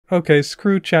Okay,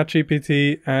 screw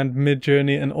ChatGPT and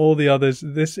Midjourney and all the others.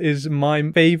 This is my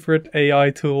favorite AI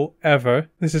tool ever.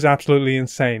 This is absolutely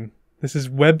insane. This is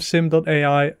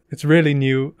websim.ai. It's really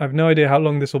new. I have no idea how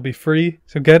long this will be free.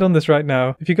 So get on this right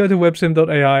now. If you go to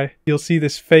websim.ai, you'll see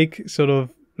this fake sort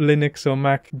of Linux or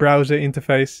Mac browser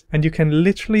interface. And you can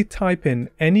literally type in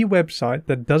any website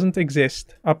that doesn't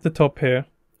exist up the top here.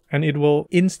 And it will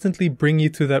instantly bring you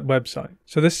to that website.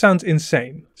 So this sounds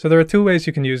insane. So there are two ways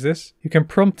you can use this. You can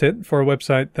prompt it for a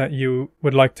website that you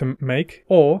would like to make.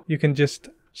 Or you can just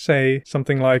say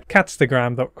something like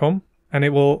catstagram.com. And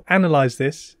it will analyze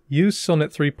this, use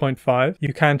Sonnet 3.5.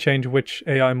 You can change which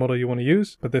AI model you want to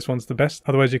use, but this one's the best.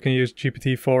 Otherwise, you can use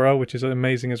GPT-4o, which is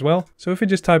amazing as well. So if you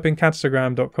just type in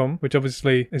catstagram.com, which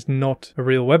obviously is not a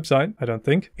real website, I don't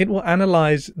think, it will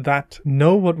analyze that,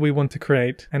 know what we want to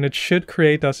create, and it should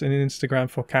create us an Instagram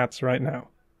for cats right now.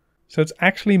 So it's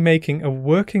actually making a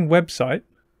working website.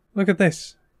 Look at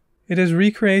this. It has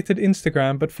recreated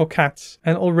Instagram, but for cats,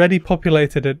 and already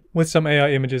populated it with some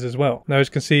AI images as well. Now, as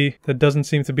you can see, there doesn't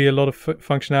seem to be a lot of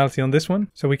functionality on this one,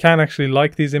 so we can actually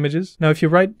like these images. Now, if you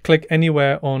right-click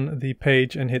anywhere on the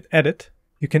page and hit edit,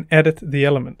 you can edit the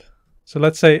element. So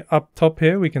let's say up top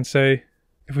here, we can say,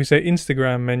 if we say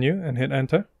Instagram menu and hit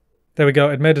enter, there we go,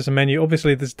 it made us a menu.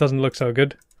 Obviously, this doesn't look so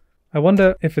good. I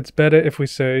wonder if it's better if we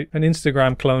say an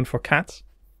Instagram clone for cats.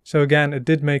 So again, it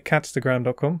did make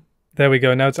catstagram.com. There we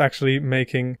go. Now it's actually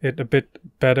making it a bit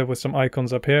better with some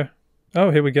icons up here.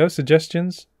 Oh, here we go.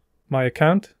 Suggestions. My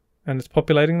account. And it's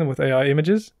populating them with AI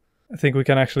images. I think we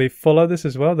can actually follow this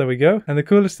as well. There we go. And the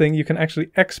coolest thing, you can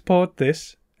actually export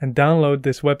this and download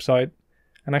this website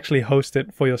and actually host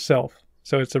it for yourself.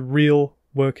 So it's a real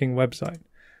working website.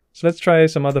 So let's try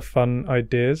some other fun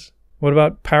ideas. What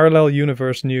about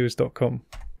paralleluniversenews.com?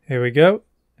 Here we go.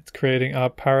 It's creating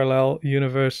our parallel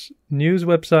universe news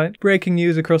website. Breaking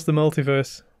news across the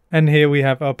multiverse. And here we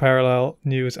have our parallel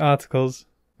news articles.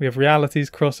 We have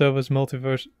realities, crossovers,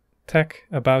 multiverse, tech,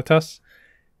 about us.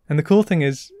 And the cool thing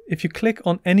is, if you click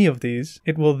on any of these,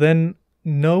 it will then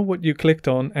know what you clicked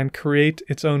on and create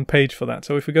its own page for that.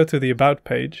 So if we go to the about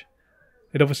page,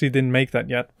 it obviously didn't make that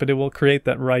yet, but it will create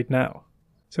that right now.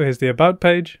 So here's the about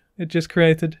page it just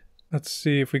created. Let's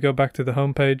see if we go back to the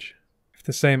home page, if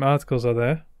the same articles are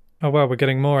there. Oh wow, we're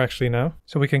getting more actually now.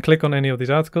 So we can click on any of these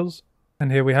articles.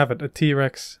 And here we have it, a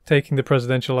T-Rex taking the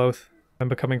presidential oath and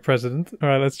becoming president.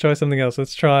 Alright, let's try something else.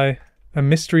 Let's try a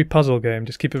mystery puzzle game.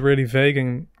 Just keep it really vague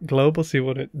and global, see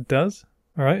what it does.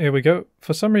 Alright, here we go.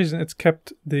 For some reason it's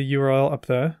kept the URL up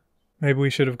there. Maybe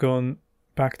we should have gone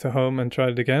back to home and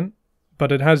tried it again.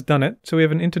 But it has done it. So we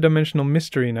have an interdimensional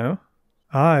mystery now.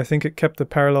 Ah, I think it kept the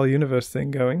parallel universe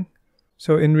thing going.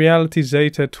 So in reality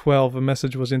Zeta 12, a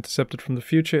message was intercepted from the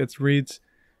future. It reads,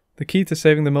 "The key to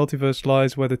saving the multiverse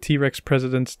lies where the T-Rex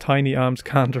president's tiny arms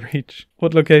can't reach."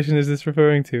 What location is this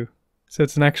referring to? So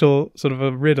it's an actual sort of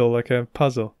a riddle, like a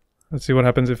puzzle. Let's see what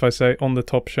happens if I say on the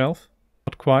top shelf.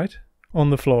 Not quite.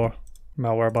 On the floor.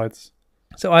 Malwarebytes.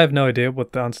 So I have no idea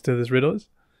what the answer to this riddle is.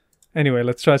 Anyway,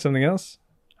 let's try something else.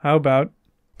 How about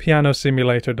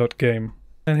pianosimulator.game?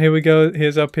 And here we go.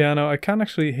 Here's our piano. I can't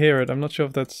actually hear it. I'm not sure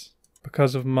if that's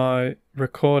because of my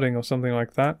recording or something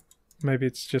like that. Maybe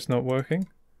it's just not working.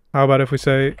 How about if we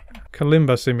say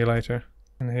Kalimba Simulator?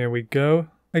 And here we go.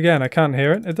 Again, I can't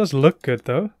hear it. It does look good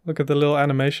though. Look at the little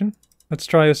animation. Let's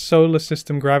try a solar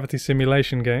system gravity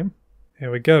simulation game. Here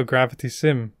we go, Gravity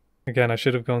Sim. Again, I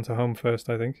should have gone to home first,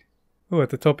 I think. Oh, at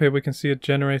the top here we can see it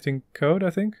generating code, I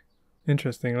think.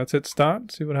 Interesting. Let's hit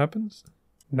start, see what happens.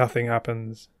 Nothing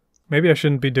happens. Maybe I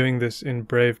shouldn't be doing this in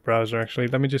Brave browser actually.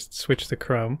 Let me just switch to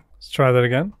Chrome. Let's try that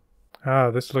again.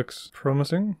 Ah, this looks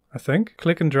promising, I think.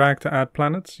 Click and drag to add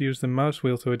planets. Use the mouse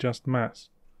wheel to adjust mass.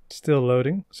 Still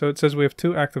loading. So it says we have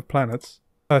 2 active planets.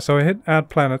 So I hit add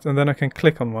planet and then I can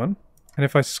click on one. And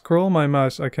if I scroll my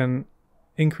mouse, I can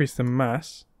increase the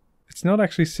mass. It's not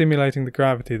actually simulating the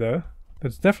gravity though. But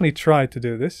it's definitely tried to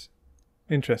do this.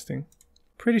 Interesting.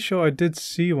 Pretty sure I did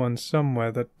see one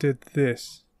somewhere that did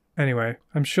this. Anyway,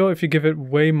 I'm sure if you give it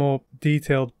way more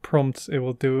detailed prompts, it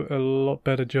will do a lot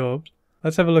better job.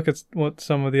 Let's have a look at what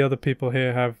some of the other people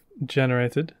here have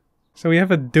generated. So we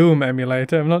have a Doom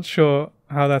emulator. I'm not sure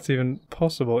how that's even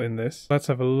possible in this. Let's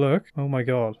have a look. Oh my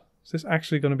god. Is this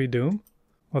actually going to be Doom?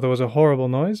 Well, there was a horrible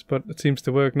noise, but it seems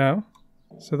to work now.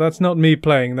 So that's not me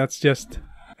playing, that's just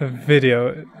a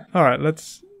video. Alright,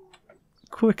 let's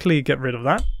quickly get rid of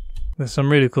that. There's some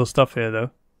really cool stuff here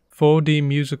though. 4D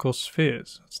musical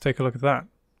spheres. Let's take a look at that.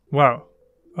 Wow.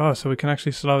 Oh, so we can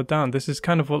actually slow it down. This is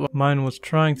kind of what mine was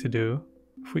trying to do.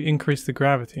 If we increase the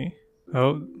gravity.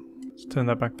 Oh, let's turn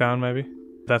that back down maybe.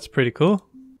 That's pretty cool.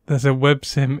 There's a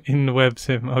websim in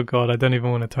websim. Oh god, I don't even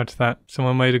want to touch that.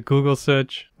 Someone made a Google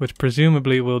search, which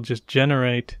presumably will just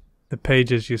generate the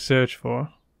pages you search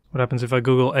for. What happens if I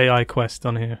Google AI Quest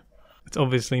on here? It's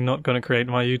obviously not going to create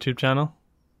my YouTube channel.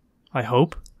 I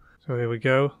hope. So here we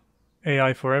go.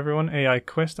 AI for everyone. AI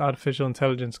Quest, Artificial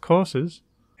Intelligence courses.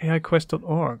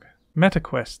 AIQuest.org.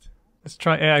 MetaQuest. Let's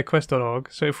try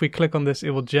AIQuest.org. So if we click on this,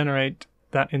 it will generate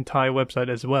that entire website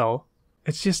as well.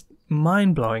 It's just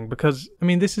mind-blowing because, I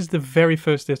mean, this is the very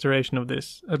first iteration of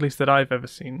this, at least that I've ever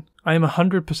seen. I am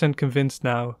 100% convinced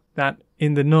now that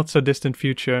in the not-so-distant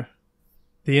future,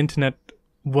 the internet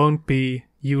won't be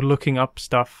you looking up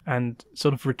stuff and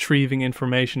sort of retrieving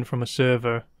information from a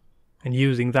server and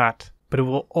using that, but it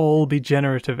will all be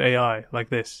generative AI like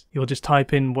this. You'll just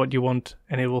type in what you want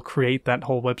and it will create that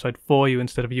whole website for you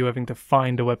instead of you having to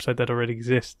find a website that already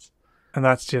exists. And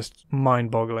that's just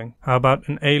mind-boggling. How about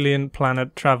an alien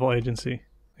planet travel agency?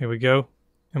 Here we go.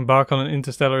 Embark on an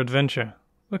interstellar adventure.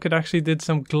 Look, it actually did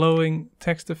some glowing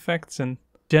text effects and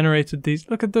generated these.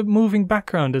 Look at the moving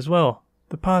background as well.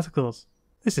 The particles.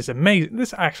 This is amazing.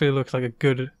 This actually looks like a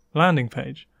good landing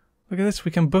page. Look at this.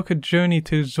 We can book a journey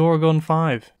to Zorgon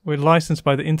 5. We're licensed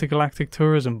by the Intergalactic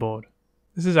Tourism Board.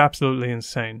 This is absolutely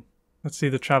insane. Let's see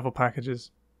the travel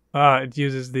packages. It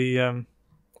uses the...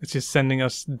 It's just sending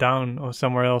us down or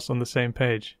somewhere else on the same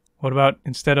page. What about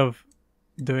instead of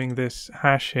doing this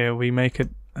hash here, we make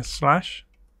it a slash?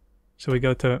 So we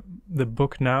go to the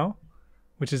book now,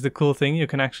 which is the cool thing. You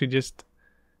can actually just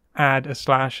add a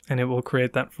slash and it will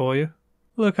create that for you.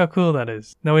 Look how cool that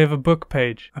is. Now we have a book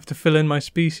page. I have to fill in my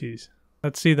species.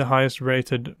 Let's see the highest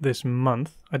rated this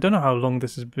month. I don't know how long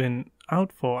this has been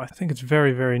out for. I think it's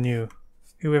very, very new.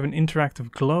 Here we have an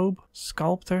interactive globe,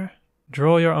 sculptor,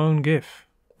 draw your own GIF.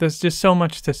 There's just so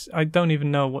much to... I don't even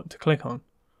know what to click on.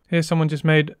 Here someone just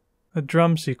made a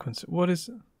drum sequence. What is...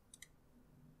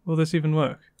 Will this even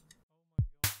work?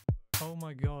 Oh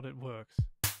my god, it works.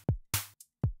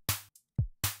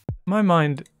 My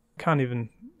mind can't even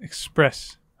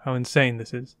express how insane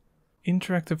this is.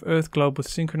 Interactive Earth globe with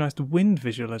synchronized wind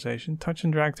visualization. Touch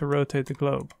and drag to rotate the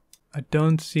globe. I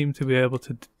don't seem to be able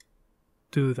to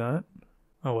do that.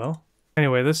 Oh well.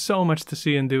 Anyway, there's so much to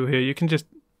see and do here. You can just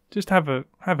have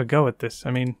a go at this.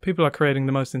 I mean, people are creating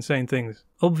the most insane things.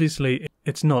 Obviously,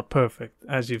 it's not perfect,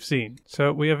 as you've seen.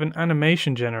 So we have an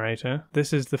animation generator.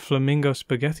 This is the flamingo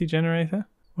spaghetti generator.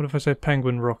 What if I say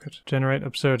penguin rocket? Generate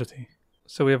absurdity.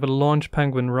 So we have a launch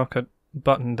penguin rocket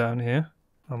button down here.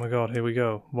 Oh my god, here we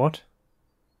go. What?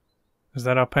 Is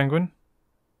that our penguin?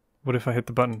 What if I hit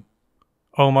the button?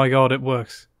 Oh my god, it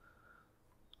works.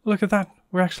 Look at that.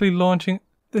 We're actually launching.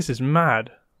 This is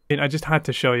mad. I just had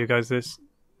to show you guys this.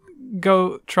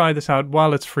 Go try this out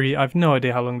while it's free. I've no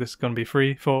idea how long this is going to be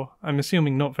free for. I'm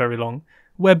assuming not very long.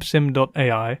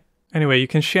 websim.ai. Anyway, you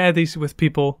can share these with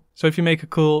people. So if you make a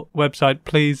cool website,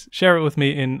 please share it with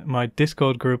me in my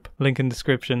Discord group. Link in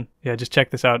description. Yeah, just check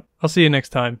this out. I'll see you next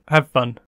time. Have fun.